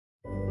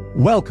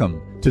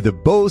Welcome to the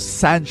Bo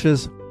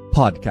Sanchez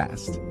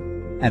podcast.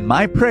 And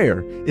my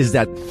prayer is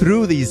that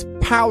through these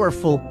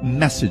powerful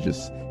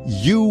messages,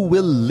 you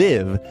will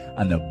live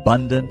an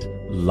abundant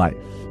life.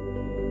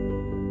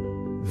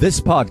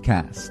 This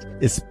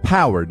podcast is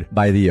powered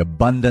by the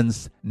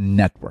Abundance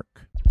Network.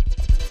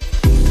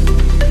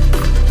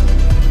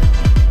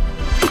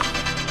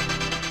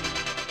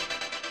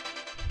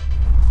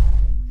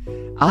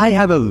 I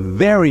have a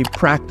very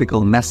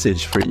practical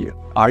message for you.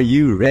 Are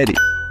you ready?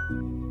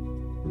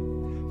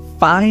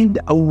 Find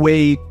a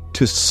way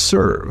to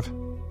serve,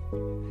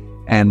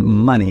 and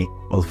money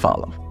will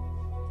follow.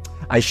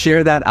 I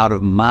share that out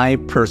of my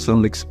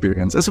personal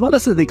experience, as well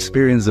as the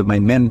experience of my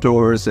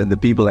mentors and the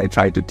people I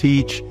try to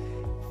teach.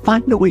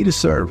 Find a way to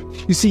serve.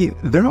 You see,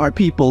 there are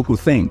people who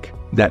think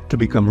that to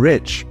become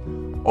rich,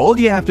 all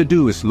you have to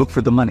do is look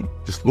for the money.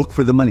 Just look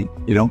for the money,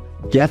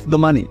 get the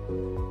money.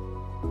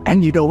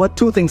 And you know what?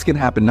 Two things can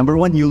happen. Number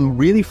one, you'll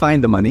really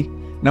find the money.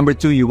 Number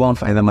two, you won't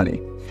find the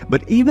money.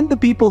 But even the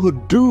people who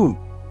do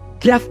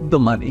get the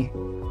money,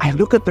 I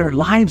look at their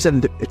lives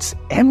and it's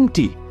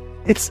empty.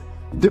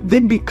 They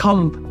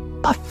become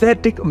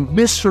pathetic,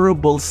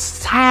 miserable,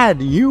 sad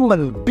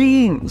human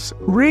beings.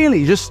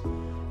 Really,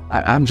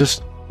 I'm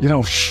just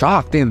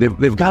shocked.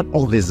 They've got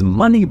all this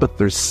money, but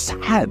they're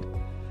sad.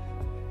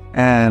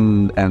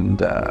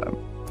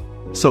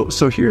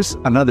 So here's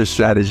another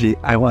strategy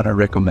I want to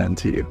recommend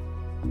to you.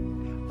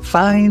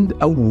 Find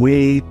a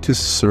way to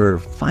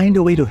serve. Find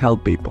a way to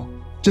help people.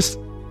 Just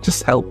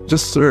help.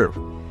 Just serve.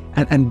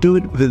 And do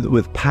it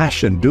with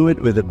passion. Do it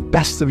with the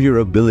best of your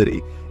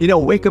ability.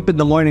 Wake up in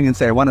the morning and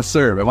say, I want to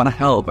serve. I want to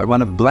help. I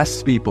want to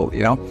bless people,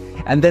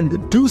 And then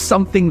do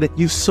something that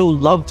you so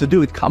love to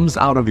do. It comes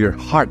out of your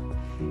heart.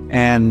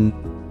 And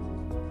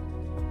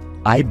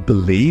I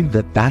believe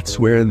that that's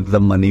where the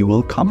money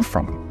will come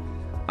from.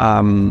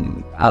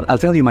 I'll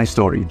tell you my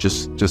story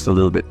just a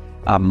little bit.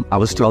 I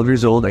was 12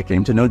 years old. I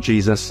came to know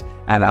Jesus,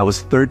 and I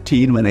was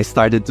 13 when I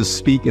started to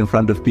speak in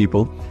front of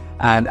people.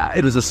 And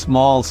it was a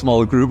small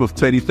group of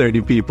 20,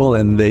 30 people,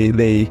 and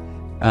they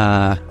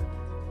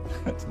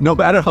no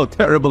matter how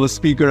terrible a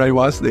speaker I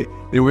was, they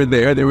were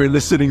there, they were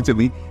listening to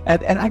me,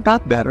 and I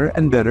got better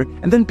and better.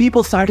 And then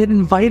people started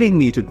inviting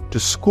me to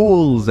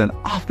schools and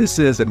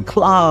offices and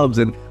clubs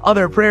and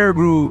other prayer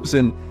groups,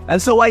 and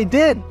so I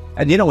did.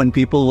 And when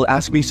people will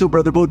ask me, so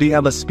Brother Bo, do you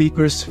have a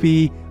speaker's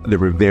fee? They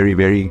were very,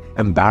 very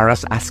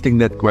embarrassed asking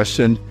that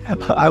question.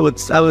 I would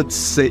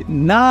say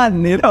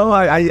none.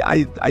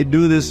 I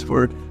do this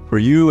for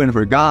you and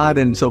for God,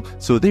 and so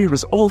there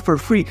was all for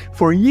free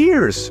for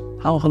years.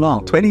 How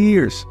long? 20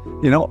 years.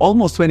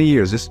 Almost 20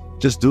 years.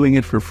 Just doing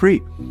it for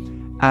free.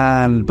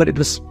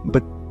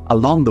 But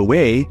along the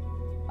way,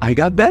 I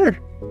got better.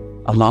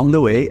 Along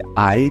the way,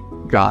 I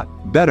got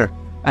better.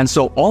 And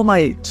so all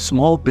my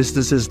small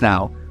businesses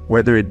now,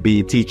 whether it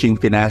be teaching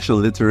financial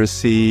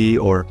literacy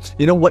or,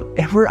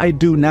 whatever I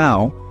do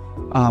now,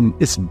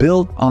 is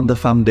built on the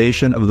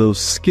foundation of those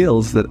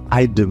skills that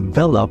I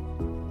developed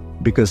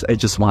because I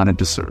just wanted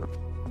to serve.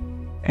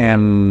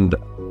 And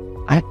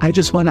I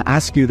just want to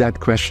ask you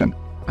that question.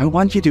 I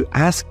want you to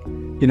ask,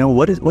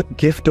 what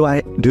gift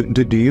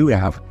do you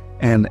have?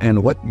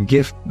 And what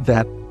gift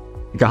that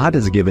God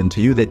has given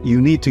to you that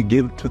you need to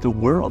give to the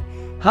world?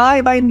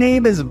 Hi, my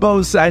name is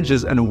Bo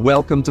Sanchez, and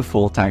welcome to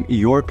FULLTANK,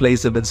 your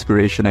place of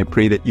inspiration. I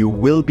pray that you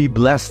will be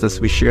blessed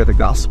as we share the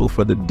gospel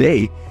for the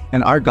day.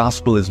 And our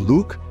gospel is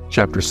Luke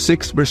chapter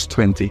 6, verse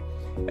 20.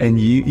 And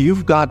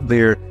you've got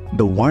there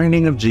the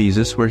warning of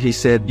Jesus where he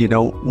said,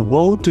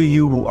 woe to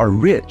you who are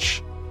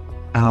rich.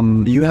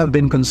 You have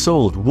been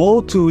consoled.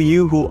 Woe to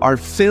you who are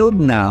filled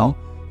now.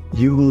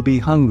 You will be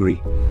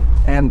hungry.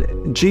 And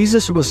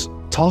Jesus was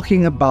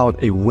talking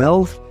about a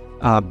wealth,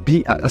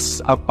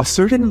 a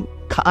certain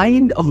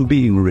kind of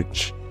being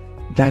rich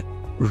that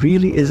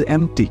really is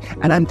empty.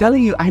 And I'm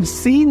telling you, I've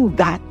seen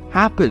that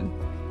happen.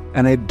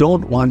 And I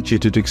don't want you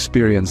to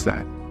experience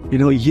that.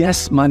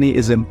 Yes, money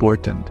is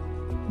important,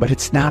 but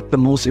it's not the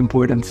most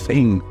important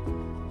thing.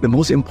 The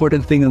most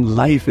important thing in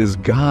life is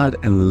God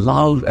and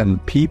love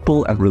and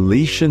people and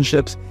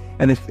relationships.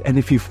 And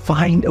if you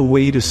find a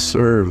way to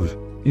serve,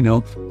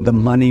 the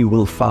money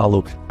will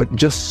follow. But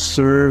just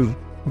serve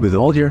with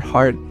all your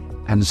heart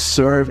and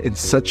serve in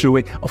such a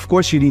way. Of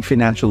course, you need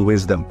financial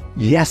wisdom.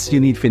 Yes, you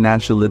need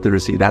financial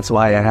literacy. That's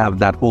why I have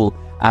that whole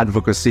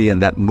advocacy and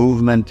that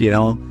movement,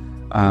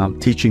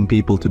 teaching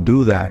people to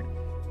do that.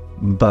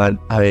 But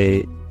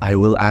I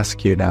will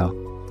ask you now,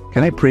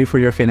 can I pray for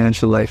your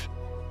financial life?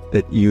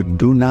 That you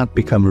do not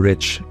become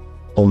rich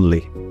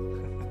only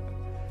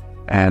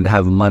and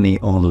have money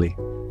only.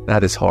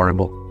 That is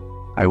horrible.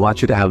 I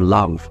want you to have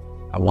love.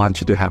 I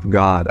want you to have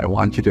God. I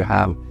want you to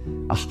have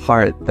a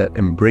heart that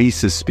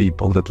embraces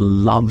people, that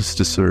loves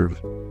to serve.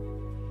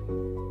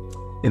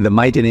 In the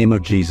mighty name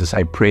of Jesus,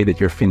 I pray that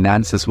your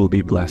finances will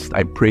be blessed.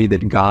 I pray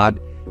that God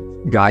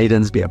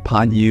guidance be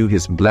upon you,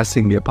 His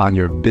blessing be upon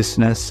your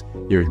business,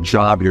 your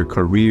job, your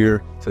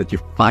career, so that you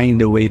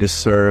find a way to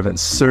serve and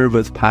serve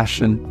with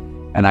passion.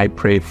 And I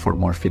pray for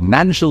more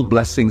financial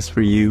blessings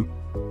for you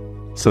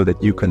so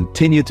that you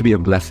continue to be a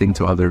blessing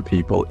to other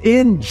people.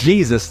 In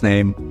Jesus'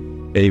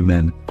 name,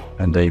 amen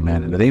and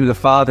amen. In the name of the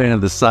Father, and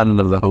of the Son, and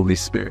of the Holy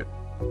Spirit.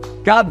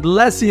 God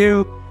bless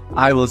you.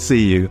 I will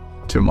see you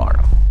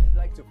tomorrow. I'd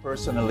like to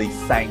personally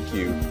thank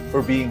you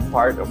for being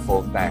part of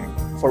Full Tank,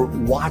 for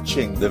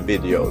watching the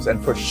videos,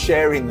 and for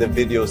sharing the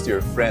videos to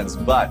your friends.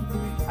 But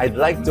I'd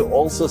like to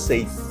also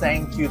say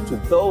thank you to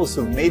those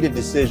who made a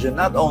decision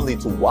not only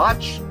to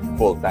watch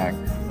Full Tank,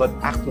 but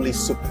actually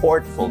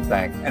support Full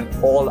Tank and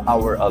all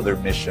our other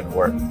mission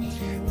work.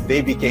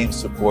 They became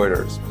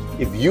supporters.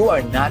 If you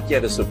are not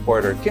yet a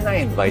supporter, can I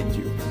invite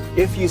you?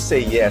 If you say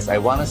yes, I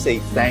want to say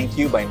thank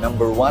you by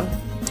number one,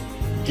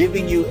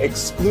 giving you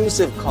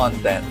exclusive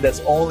content that's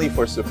only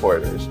for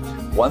supporters.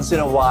 Once in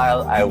a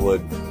while, I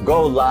would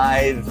go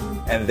live,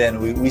 and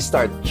then we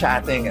start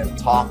chatting and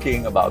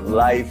talking about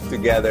life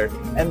together.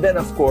 And then,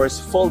 of course,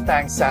 Full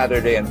Tank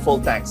Saturday and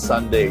Full Tank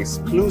Sunday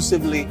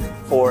exclusively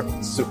for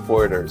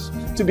supporters.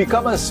 To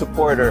become a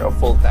supporter of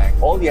Full Tank,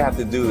 all you have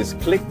to do is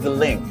click the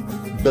link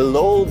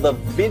below the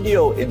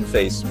video in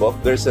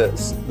Facebook. There's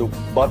the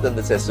button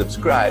that says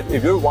subscribe.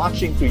 If you're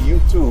watching through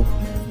YouTube,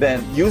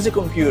 then use a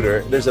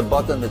computer. There's a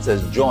button that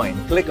says join.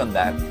 Click on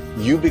that.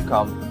 You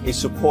become a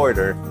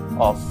supporter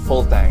of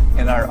Full Tank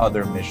and our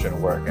other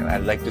mission work. And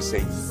I'd like to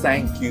say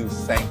thank you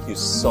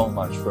so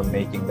much for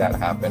making that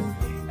happen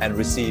and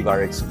receive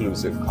our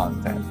exclusive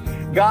content.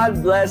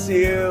 God bless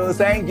you.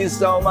 Thank you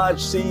so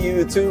much. See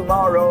you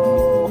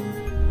tomorrow.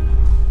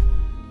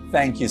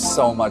 Thank you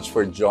so much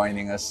for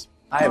joining us.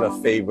 I have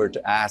a favor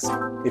to ask.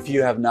 If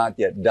you have not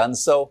yet done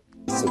so,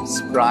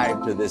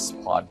 subscribe to this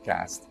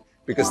podcast,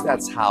 because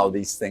that's how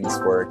these things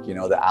work, you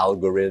know, the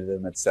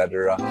algorithm,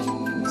 etc.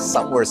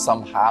 Somewhere,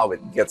 somehow,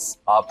 it gets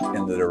up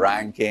into the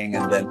ranking,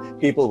 and then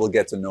people will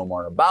get to know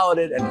more about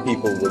it, and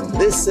people will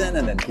listen,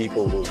 and then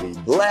people will be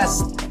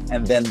blessed,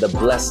 and then the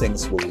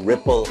blessings will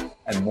ripple,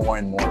 and more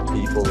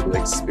people will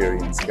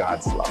experience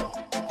God's love.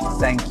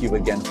 Thank you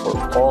again for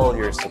all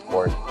your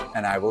support,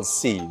 and I will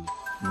see you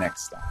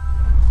next time.